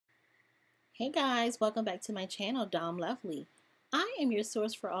Hey guys, welcome back to my channel, Dom Lovely. I am your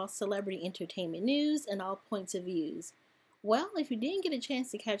source for all celebrity entertainment news and all points of views. Well, if you didn't get a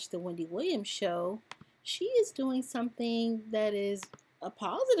chance to catch the Wendy Williams show, she is doing something that is a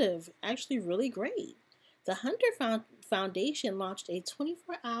positive, actually really great. The Foundation launched a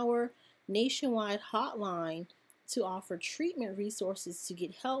 24-hour nationwide hotline to offer treatment resources to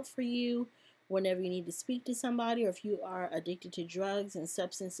get help for you whenever you need to speak to somebody or if you are addicted to drugs and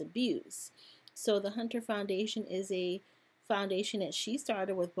substance abuse. So the Hunter Foundation is a foundation that she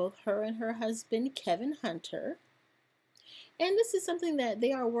started with both her and her husband, Kevin Hunter. And this is something that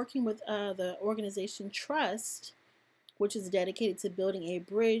they are working with the organization Trust, which is dedicated to building a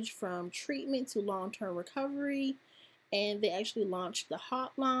bridge from treatment to long-term recovery. And they actually launched the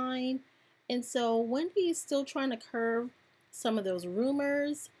hotline. And so Wendy is still trying to curb some of those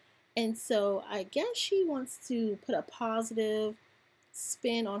rumors. And so I guess she wants to put a positive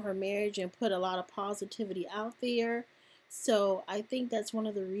spin on her marriage and put a lot of positivity out there. So I think that's one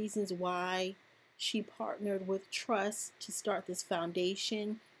of the reasons why she partnered with Trust to start this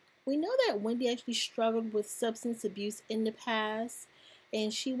foundation. We know that Wendy actually struggled with substance abuse in the past,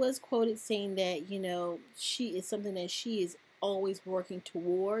 and she was quoted saying that, she is something that she is always working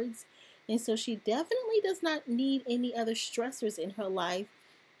towards. And so she definitely does not need any other stressors in her life,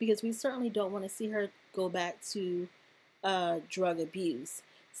 because we certainly don't want to see her go back to drug abuse.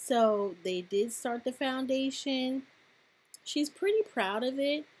 So they did start the foundation. She's pretty proud of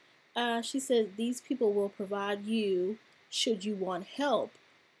it. She said these people will provide you, should you want help,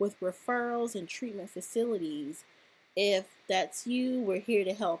 with referrals and treatment facilities. If that's you, we're here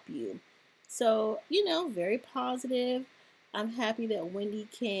to help you. So, very positive. I'm happy that Wendy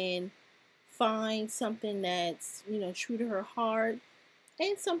can find something that's, true to her heart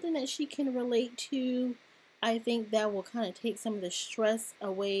and something that she can relate to. I think that will kind of take some of the stress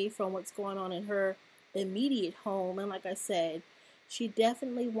away from what's going on in her immediate home. And like I said, she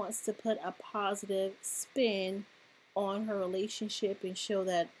definitely wants to put a positive spin on her relationship and show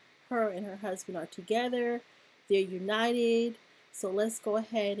that her and her husband are together, they're united. So let's go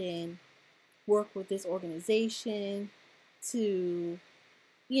ahead and work with this organization to,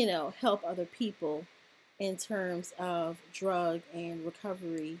 help other people in terms of drug and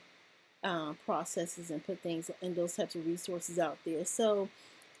recovery processes and put things and those types of resources out there. So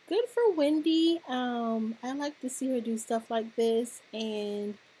good for Wendy. I like to see her do stuff like this,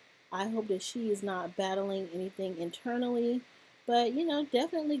 and I hope that she is not battling anything internally. But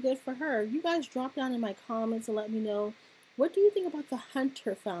definitely good for her. You guys drop down in my comments and let me know, what do you think about the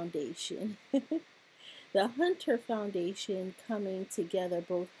Hunter Foundation? The Hunter Foundation coming together,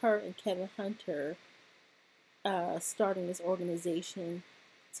 both her and Kevin Hunter, starting this organization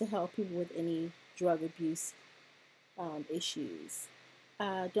to help people with any drug abuse issues.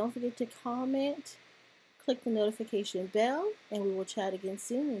 Don't forget to comment, click the notification bell, and we will chat again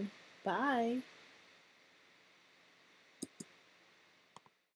soon. Bye.